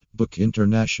Book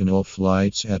international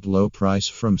flights at low price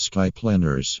from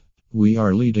Skyplanners. We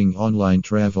are leading online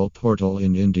travel portal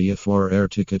in India for air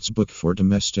tickets. Book for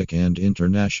domestic and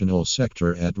international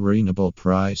sector at reasonable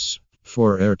price.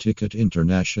 For air ticket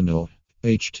international,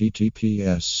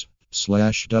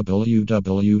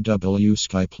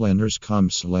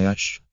 https://www.skyplanners.com/